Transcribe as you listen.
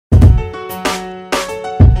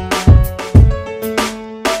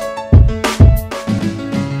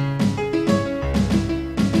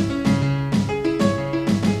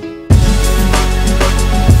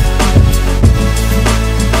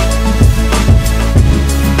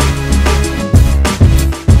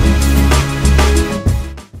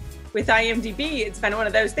IMDB, it's been one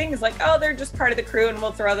of those things like, oh, they're just part of the crew and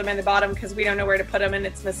we'll throw them in the bottom because we don't know where to put them and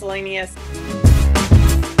it's miscellaneous.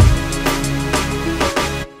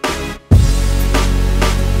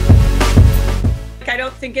 I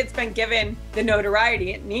don't think it's been given the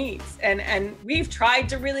notoriety it needs. And we've tried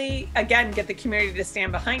to really, again, get the community to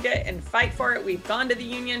stand behind it and fight for it. We've gone to the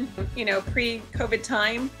union, you know, pre-COVID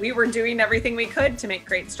time. We were doing everything we could to make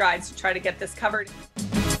great strides to try to get this covered.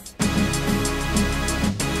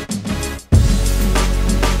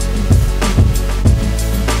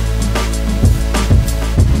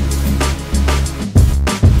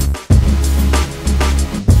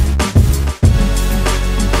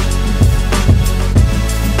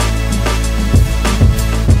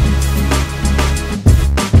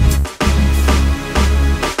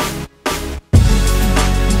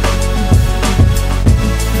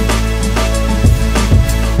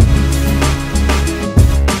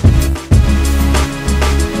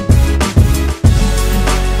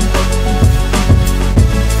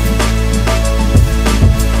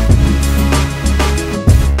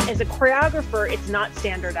 Choreographer, it's not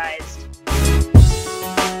standardized.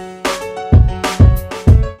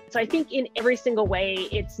 So I think in every single way,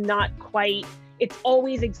 it's not quite, it's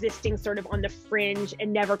always existing sort of on the fringe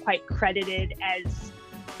and never quite credited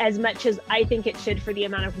as much as I think it should for the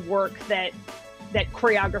amount of work that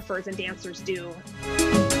choreographers and dancers do.